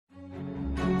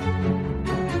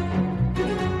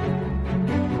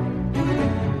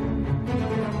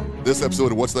This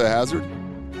episode of What's the Hazard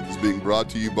is being brought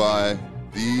to you by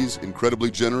these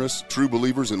incredibly generous, true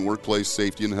believers in workplace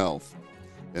safety and health.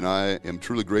 And I am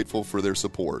truly grateful for their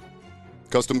support.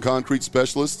 Custom Concrete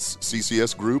Specialists,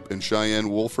 CCS Group, and Cheyenne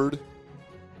Wolford.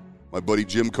 My buddy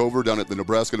Jim Cover down at the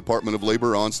Nebraska Department of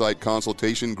Labor On-Site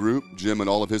Consultation Group, Jim and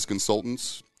all of his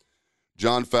consultants.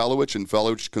 John Fallowich and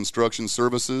Fallowich Construction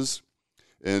Services.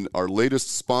 And our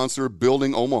latest sponsor,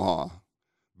 Building Omaha.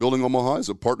 Building Omaha is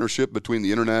a partnership between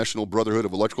the International Brotherhood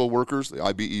of Electrical Workers, the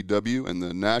IBEW, and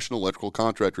the National Electrical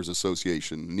Contractors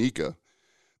Association, NECA.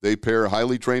 They pair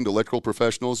highly trained electrical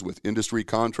professionals with industry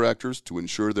contractors to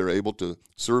ensure they're able to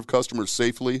serve customers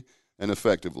safely and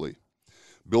effectively.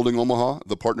 Building Omaha,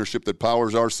 the partnership that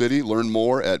powers our city. Learn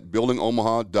more at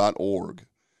buildingomaha.org.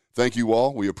 Thank you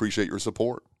all. We appreciate your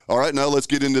support. All right, now let's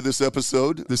get into this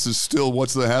episode. This is still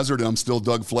What's the Hazard? I'm still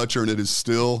Doug Fletcher, and it is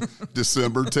still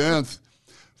December 10th.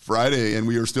 Friday, and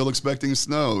we are still expecting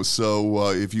snow.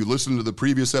 So if you listen to the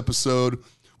previous episode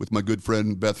with my good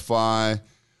friend Beth Fye,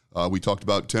 we talked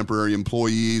about temporary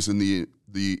employees and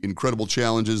the incredible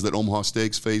challenges that Omaha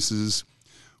Steaks faces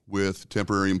with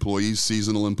temporary employees,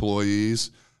 seasonal employees.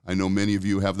 I know many of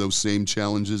you have those same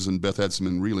challenges, and Beth had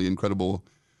some really incredible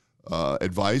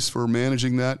advice for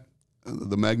managing that,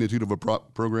 the magnitude of a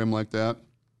program like that.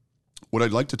 What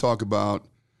I'd like to talk about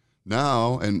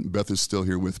now, and Beth is still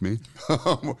here with me.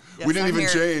 Yes, we didn't even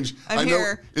change. I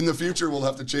know in the future we'll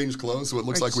have to change clothes, so it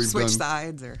looks like we've switch done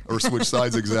sides or switch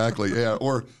sides exactly. Yeah,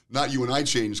 or not you and I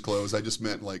changed clothes. I just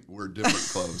meant like we're different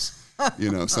clothes.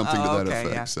 Something to that effect.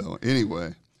 Yeah. So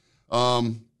anyway,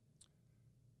 I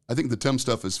think the temp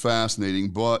stuff is fascinating,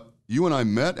 but you and I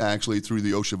met actually through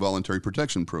the OSHA Voluntary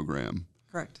Protection Program.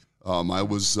 Correct. I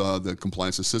was the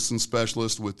compliance assistant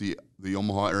specialist with the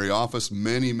Omaha area office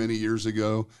many, many years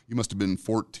ago. You must have been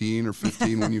 14 or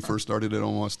 15 when you first started at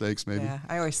Omaha Steaks, maybe? Yeah,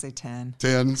 I always say 10.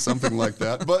 10, something like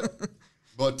that.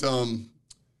 But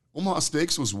Omaha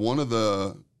Steaks was one of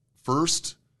the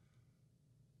first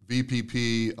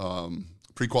VPP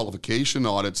pre-qualification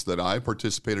audits that I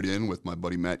participated in with my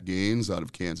buddy Matt Gaines out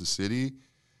of Kansas City.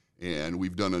 And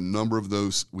we've done a number of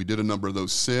those. We did a number of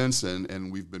those since,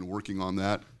 and we've been working on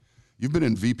that. You've been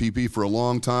in VPP for a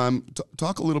long time.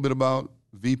 Talk a little bit about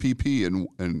VPP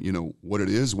and what it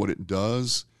is, what it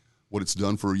does, what it's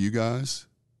done for you guys.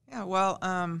 Yeah, well,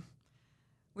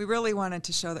 we really wanted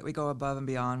to show that we go above and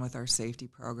beyond with our safety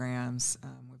programs.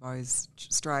 We've always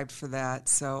strived for that.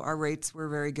 So our rates were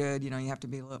very good. You have to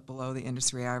be below the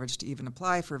industry average to even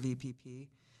apply for VPP.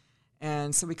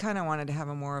 And so we kind of wanted to have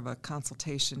a more of a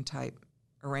consultation type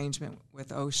arrangement with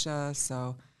OSHA.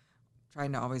 So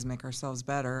trying to always make ourselves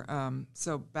better.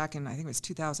 So back in, I think it was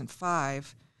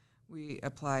 2005, we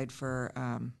applied for, I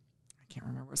can't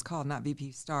remember what it was called, not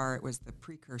VP Star. It was the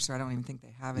precursor. I don't even think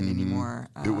they have it anymore.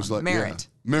 It was like Merit.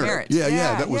 Yeah. Merit.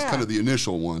 Yeah. That was kind of the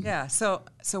initial one. Yeah. So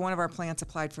one of our plants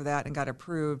applied for that and got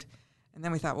approved. And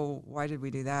then we thought, well, why did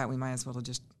we do that? We might as well have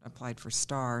just applied for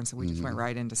Star. And so we just went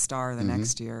right into Star the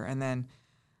next year. And then,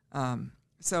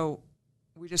 so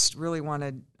we just really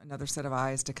wanted another set of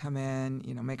eyes to come in,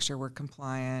 make sure we're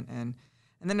compliant. And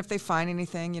then if they find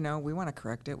anything, we want to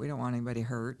correct it. We don't want anybody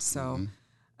hurt. So,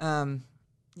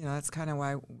 that's kind of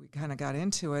why we kind of got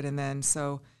into it. And then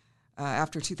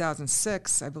after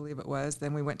 2006, I believe it was,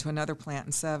 then we went to another plant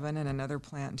in 2007 and another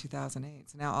plant in 2008.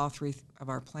 So now all three of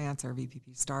our plants are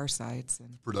VPP Star sites.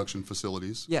 And production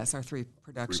facilities? Yes, our three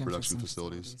production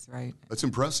facilities. Right. That's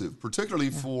impressive, particularly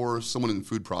for someone in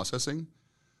food processing.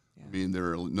 Yeah. I mean, there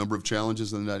are a number of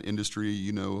challenges in that industry,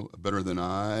 better than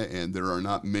I, and there are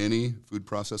not many food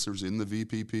processors in the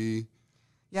VPP.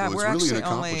 Yeah, so we're really actually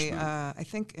only, I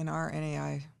think in our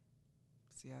NAICS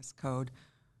code,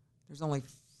 there's only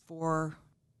 4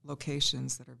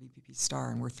 locations that are VPP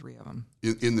Star, and we're 3 of them.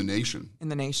 In the nation? In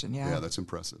the nation, yeah. Yeah, that's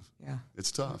impressive. Yeah.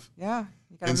 It's tough. Yeah,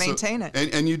 you got to maintain it.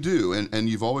 And you do, and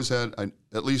you've always had,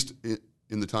 at least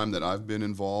in the time that I've been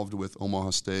involved with Omaha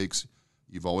Steaks,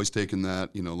 you've always taken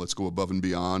that, let's go above and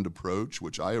beyond approach,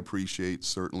 which I appreciate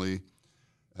certainly.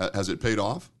 Has it paid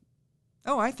off?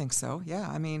 Oh, I think so, yeah.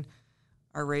 I mean,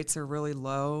 our rates are really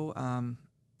low.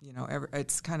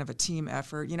 It's kind of a team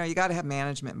effort. You got to have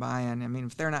management buy-in. I mean,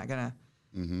 if they're not going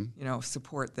to,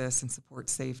 support this and support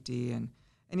safety, and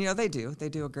they do. They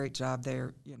do a great job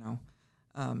there.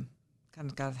 Kind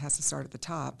of has to start at the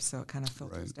top, so it kind of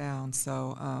filters down.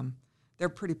 So they're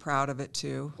pretty proud of it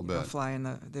too. Flying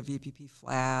the VPP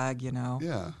flag.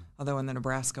 Yeah. Although in the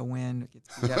Nebraska wind, it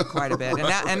gets beat up quite a bit.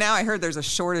 And now I heard there's a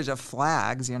shortage of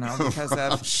flags, because of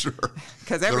I'm sure.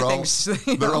 Because everything's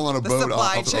they're all on a boat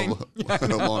supply chain. on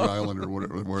Long Island or where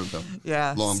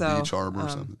the Long Beach Harbor or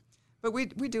something. But we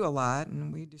do a lot,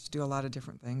 and we just do a lot of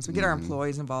different things. We get our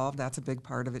employees involved. That's a big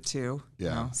part of it too.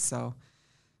 Yeah. So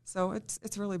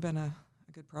it's really been a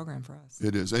good program for us.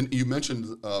 It is. And you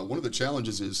mentioned one of the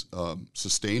challenges is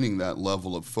sustaining that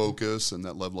level of focus and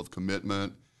that level of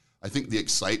commitment. I think the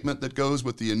excitement that goes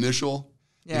with the initial,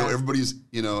 everybody's,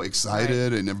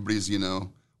 excited, and everybody's,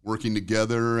 working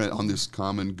together on this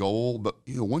common goal. But,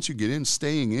 once you get in,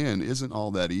 staying in isn't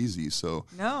all that easy. So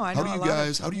no, I know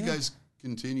how do you guys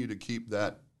continue to keep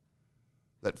that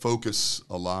focus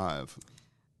alive?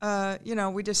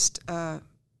 We just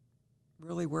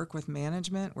really work with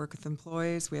management, work with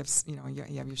employees. We have, you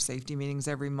have your safety meetings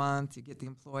every month. You get the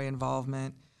employee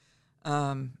involvement.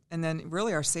 And then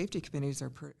really our safety committees are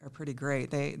pretty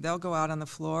great. They'll go out on the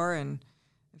floor, and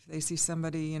if they see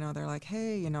somebody, they're like,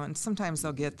 hey, and sometimes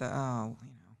they'll get the,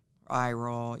 eye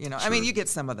roll, Sure. I mean, you get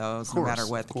some of those no matter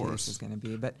what the course. case is going to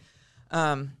be. But,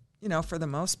 for the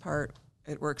most part,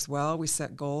 it works well. We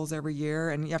set goals every year,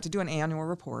 and you have to do an annual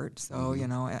report. So,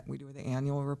 we do the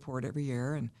annual report every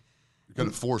year. And you're kind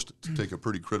of forced to take a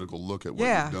pretty critical look at what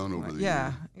you've done over the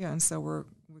year. Yeah, and so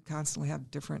we constantly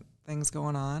have different things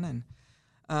going on.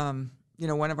 And,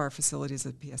 one of our facilities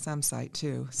is a PSM site,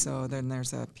 too. So then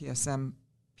there's a PSM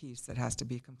piece that has to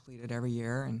be completed every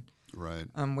year. And right.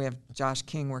 We have Josh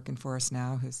King working for us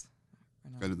now, who's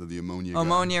kind of the ammonia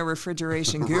guy.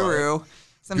 Refrigeration guru. Right.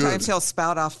 Sometimes he'll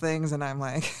spout off things, and I'm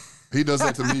like... He does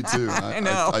that to me, too. I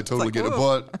know. I totally get it.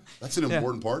 But that's an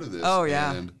important part of this. Oh,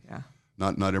 yeah. And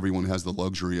not everyone has the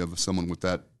luxury of someone with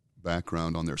that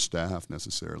background on their staff,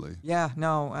 necessarily. Yeah,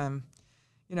 no.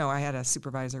 I had a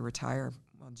supervisor retire,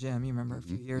 Jim, you remember, a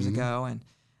few years ago, and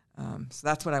so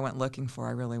that's what I went looking for.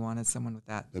 I really wanted someone with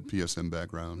that. The PSM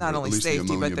background. Not only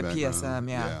safety, but the background.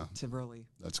 PSM, to really...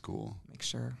 That's cool. Make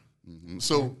sure. Mm-hmm.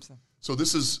 So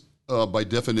this is, by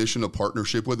definition, a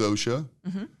partnership with OSHA.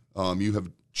 Mm-hmm. You have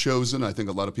chosen, I think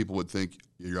a lot of people would think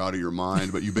you're out of your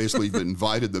mind, but you basically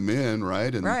invited them in,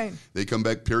 right? And they come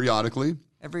back periodically.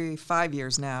 Every 5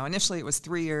 years now. Initially, it was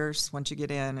 3 years. Once you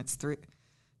get in, it's 3...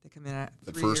 They come in at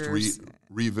 3 years. The first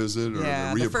revisit or the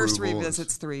reapproval? The first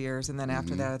revisit's 3 years, and then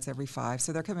after that, it's every 5.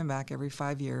 So they're coming back every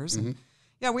 5 years. And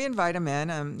we invite them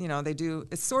in. They do,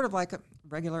 it's sort of like a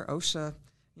regular OSHA,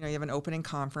 you have an opening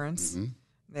conference. Mm-hmm.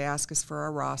 They ask us for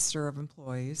our roster of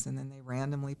employees, and then they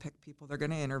randomly pick people they're going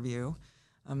to interview.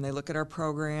 They look at our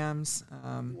programs.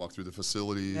 Walk through the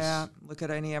facilities. Yeah, look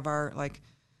at any of our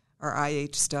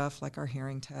IH stuff, like our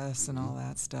hearing tests and all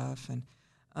that stuff.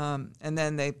 And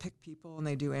then they pick people and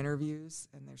they do interviews,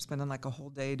 and they're spending like a whole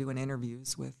day doing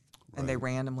interviews and they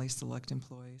randomly select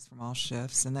employees from all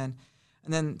shifts. And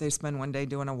then they spend one day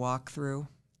doing a walkthrough.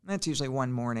 That's usually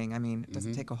one morning. I mean, it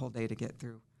doesn't take a whole day to get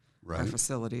through our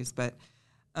facilities. But,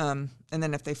 and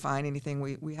then if they find anything,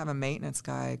 we have a maintenance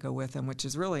guy go with them, which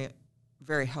is really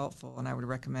very helpful. And I would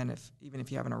recommend even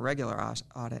if you're having a regular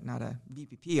audit, not a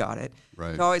VPP audit,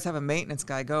 to always have a maintenance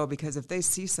guy go, because if they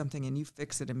see something and you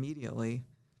fix it immediately,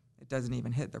 it doesn't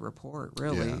even hit the report,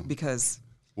 really, because...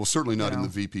 Well, certainly not in the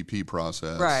VPP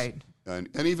process. Right. And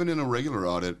even in a regular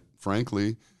audit,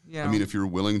 frankly, I mean, if you're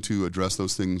willing to address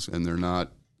those things and they're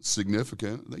not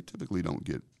significant, they typically don't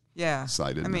get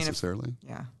cited necessarily.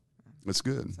 That's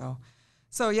good.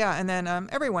 So and then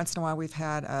every once in a while we've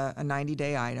had a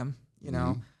 90-day item,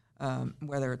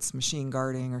 whether it's machine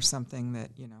guarding or something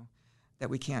that, that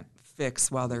we can't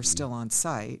fix while they're still on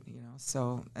site,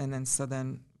 So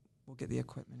then we'll get the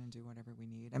equipment and do whatever we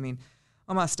need. I mean,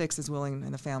 Omaha Steaks is willing,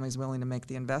 and the family's willing to make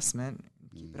the investment,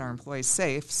 keeping our employees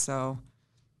safe. So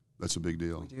that's a big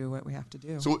deal. We do what we have to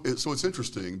do. So it's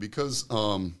interesting because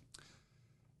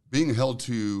being held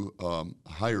to a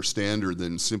higher standard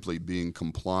than simply being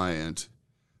compliant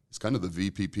is kind of the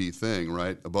VPP thing,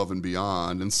 right? Above and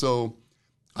beyond. And so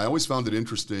I always found it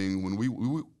interesting when we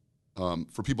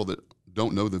for people that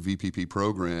don't know the VPP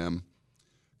program,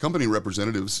 company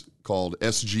representatives called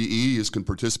SGEs can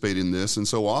participate in this, and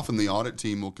so often the audit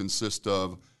team will consist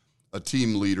of a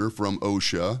team leader from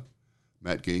OSHA,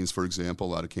 Matt Gaines, for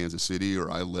example, out of Kansas City,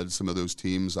 or I led some of those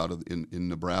teams out of in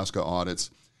Nebraska audits.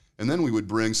 And then we would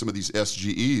bring some of these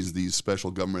SGEs, these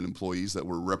special government employees that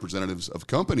were representatives of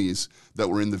companies that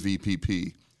were in the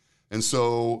VPP. And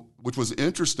so, which was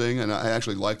interesting, and I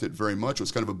actually liked it very much. It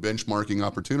was kind of a benchmarking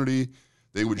opportunity.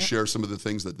 They would share some of the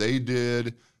things that they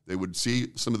did. They would see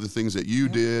some of the things that you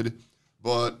did,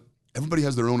 but everybody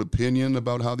has their own opinion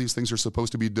about how these things are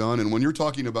supposed to be done. And when you're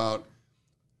talking about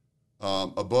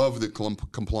above the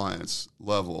compliance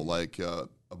level, like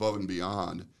above and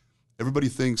beyond, everybody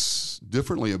thinks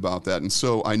differently about that. And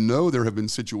so I know there have been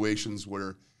situations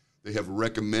where they have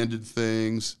recommended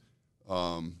things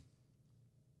that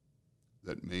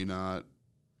may not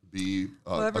be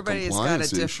well, a everybody's got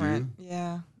compliance a different, issue.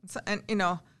 yeah. So, and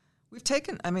we've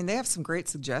taken. I mean, they have some great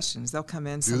suggestions. They'll come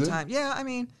in Do they? sometime. Yeah, I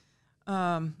mean,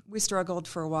 we struggled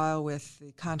for a while with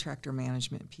the contractor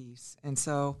management piece, and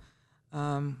so,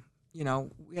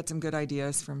 we had some good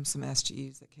ideas from some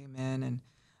SGEs that came in,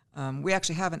 and we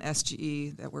actually have an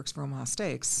SGE that works for Omaha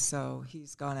Steaks, so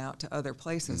he's gone out to other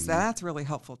places. That's really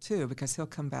helpful too, because he'll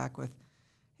come back with,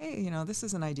 hey, this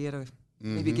is an idea to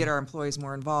maybe get our employees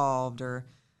more involved, or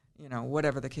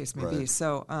whatever the case may be. Right.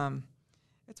 So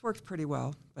it's worked pretty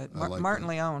well. But I like Martin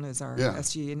that. Leone is our Yeah.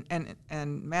 SGE,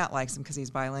 and Matt likes him because he's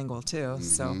bilingual too.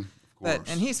 So, Of and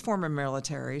course. he's former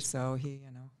military, so he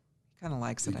kind of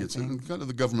likes He it. gets I think. it. Kind of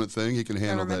the government thing. He can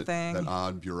handle Government that thing.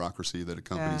 odd bureaucracy that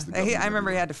accompanies the Yeah. government. I remember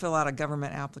he everywhere. had to fill out a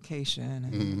government application,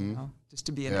 and, just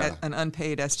to be Yeah. an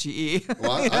unpaid SGE.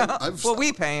 Well, I've- well,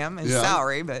 we pay him his Yeah.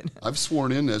 salary, but I've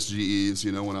sworn in SGEs,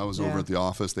 when I was over Yeah. at the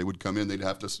office, they would come in, they'd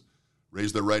have to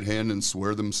raise their right hand and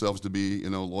swear themselves to be,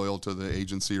 loyal to the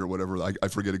agency or whatever. I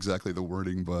forget exactly the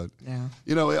wording, but, yeah.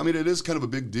 it is kind of a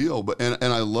big deal. But and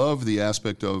I love the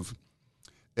aspect of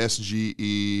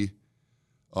SGE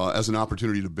as an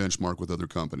opportunity to benchmark with other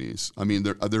companies. I mean,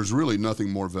 there's really nothing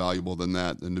more valuable than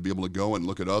that, than to be able to go and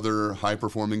look at other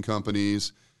high-performing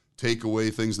companies, take away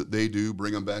things that they do,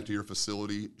 bring them back to your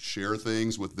facility, share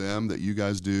things with them that you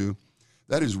guys do.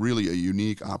 That is really a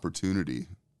unique opportunity.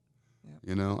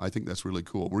 I think that's really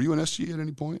cool. Were you an SGE at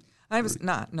any point? I was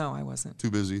not. No, I wasn't. Too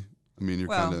busy? I mean, you're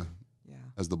kind of, Yeah.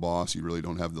 as the boss, you really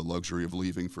don't have the luxury of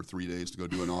leaving for 3 days to go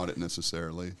do an audit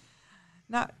necessarily.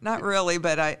 Not really,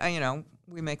 but I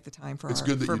we make the time for It's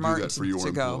good that for you Martin do that for your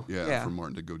to go. employee. Yeah, for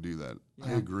Martin to go do that. I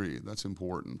Yeah. agree. That's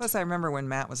important. Plus, I remember when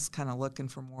Matt was kind of looking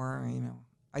for more.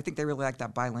 I think they really like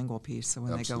that bilingual piece. So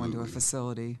when they go into a Absolutely.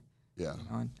 facility, Yeah,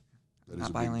 and that is not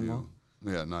a bilingual.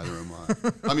 big deal. Yeah, neither am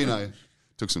I. I mean, I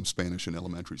took some Spanish in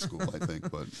elementary school, I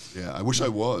think, but yeah, I wish I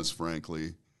was,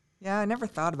 frankly. Yeah, I never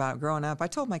thought about it growing up. I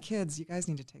told my kids, you guys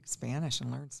need to take Spanish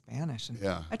and learn Spanish. And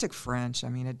Yeah. I took French. I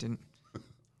mean, it didn't.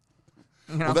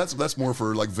 Well, that's more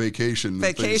for like vacation. And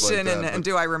things like Vacation, that, and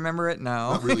do I remember it?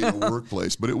 No. not really in a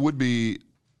workplace, but it would be.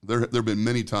 There have been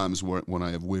many times when I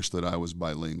have wished that I was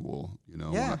bilingual.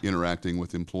 Yeah. Interacting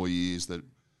with employees that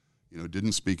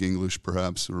didn't speak English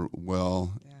perhaps or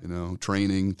well. Yeah.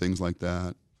 Training, things like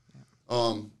that.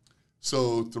 Yeah.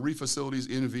 So 3 facilities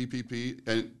in VPP,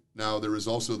 and now there is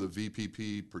also the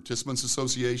VPP Participants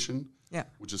Association. Yeah.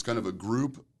 Which is kind of a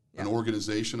group, an Yeah.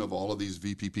 organization of all of these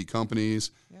VPP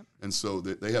companies. Yep. And so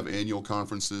they have annual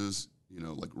conferences,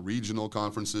 like regional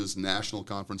conferences, national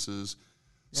conferences.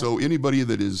 So anybody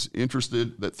that is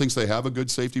interested, that thinks they have a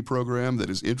good safety program, that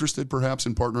is interested perhaps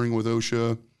in partnering with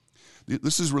OSHA,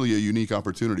 this is really a unique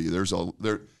opportunity.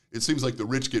 It seems like the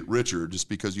rich get richer just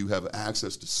because you have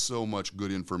access to so much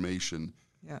good information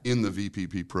Yeah. in the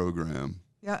VPP program.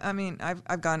 Yeah, I mean,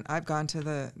 I've gone to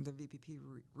the VPP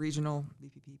regional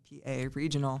VPPA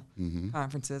regional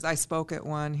conferences. I spoke at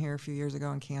one here a few years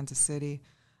ago in Kansas City.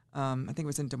 I think it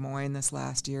was in Des Moines this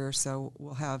last year. So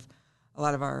we'll have a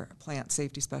lot of our plant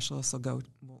safety specialists they'll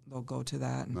go to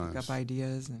that and pick Nice. up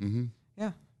ideas. And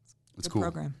yeah, It's good cool.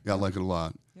 program. Yeah, I like it a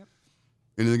lot. Yep.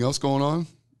 Anything else going on?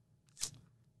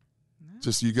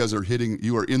 Just you guys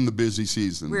you are in the busy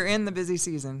season. We're in the busy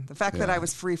season. The fact that Yeah. I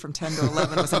was free from 10 to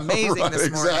 11 was amazing Right, this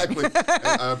morning. exactly.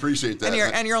 And I appreciate that.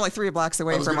 And you're only 3 blocks I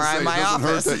away was from gonna say, my it doesn't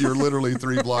office. hurt that you're literally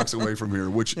 3 blocks away from here,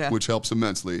 which Yeah. helps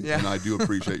immensely. Yeah. And I do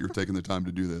appreciate your taking the time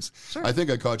to do this. Sure. I think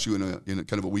I caught you in a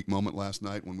kind of a weak moment last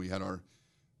night when we have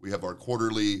our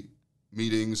quarterly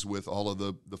meetings with all of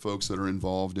the folks that are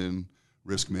involved in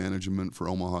risk management for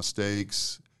Omaha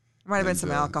Steaks. There might have been And,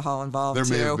 some alcohol involved There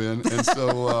too. may have been. And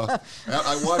so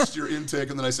I watched your intake,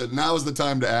 and then I said, now is the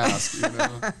time to ask.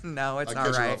 No, it's I all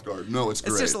catch you right. off guard. No, it's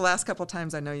great. It's just the last couple of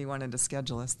times I know you wanted to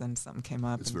schedule us, then something came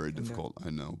up. It's and very couldn't do it. difficult, I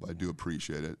know, but I do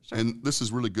appreciate it. And this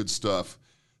is really good stuff.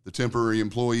 The temporary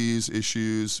employees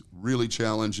issues, really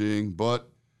challenging,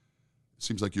 but it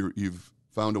seems like you've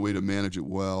found a way to manage it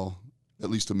well,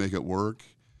 at least to make it work.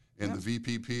 And the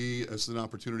VPP is an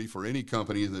opportunity for any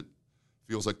company that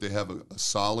feels like they have a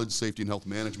solid safety and health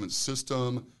management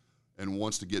system and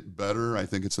wants to get better. I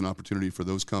think it's an opportunity for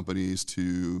those companies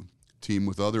to team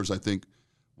with others. I think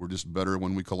we're just better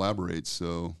when we collaborate.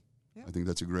 So I think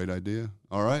that's a great idea.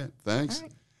 All right. Thanks. All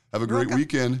right. Have a You're great welcome.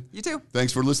 weekend. You too.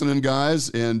 Thanks for listening, guys.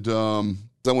 And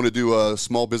I want to do a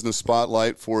small business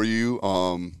spotlight for you.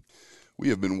 We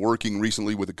have been working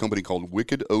recently with a company called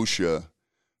Wicked OSHA.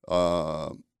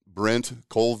 Brent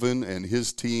Colvin and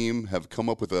his team have come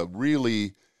up with a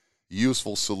really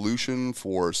useful solution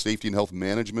for safety and health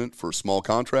management for small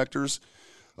contractors.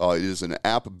 It is an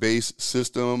app-based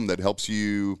system that helps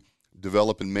you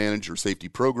develop and manage your safety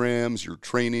programs, your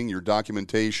training, your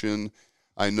documentation.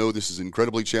 I know this is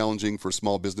incredibly challenging for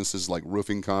small businesses like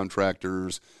roofing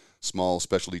contractors, small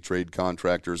specialty trade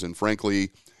contractors, and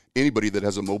frankly, anybody that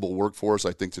has a mobile workforce.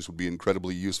 I think this would be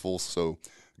incredibly useful. So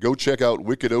go check out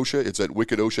Wicked OSHA. It's at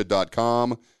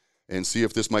wickedosha.com and see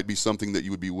if this might be something that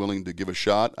you would be willing to give a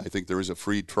shot. I think there is a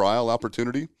free trial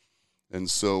opportunity. And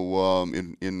so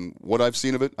in what I've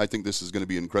seen of it, I think this is going to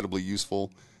be incredibly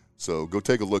useful. So go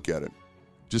take a look at it.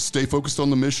 Just stay focused on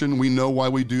the mission. We know why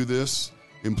we do this.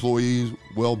 Employee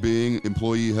well-being,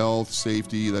 employee health,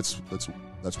 safety. That's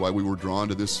why we were drawn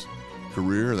to this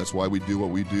career. That's why we do what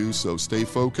we do. So stay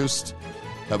focused.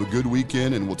 Have a good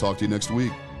weekend, and we'll talk to you next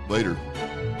week. Later.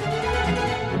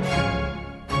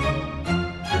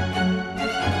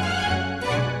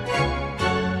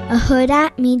 A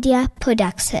Huda Media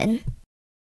Production.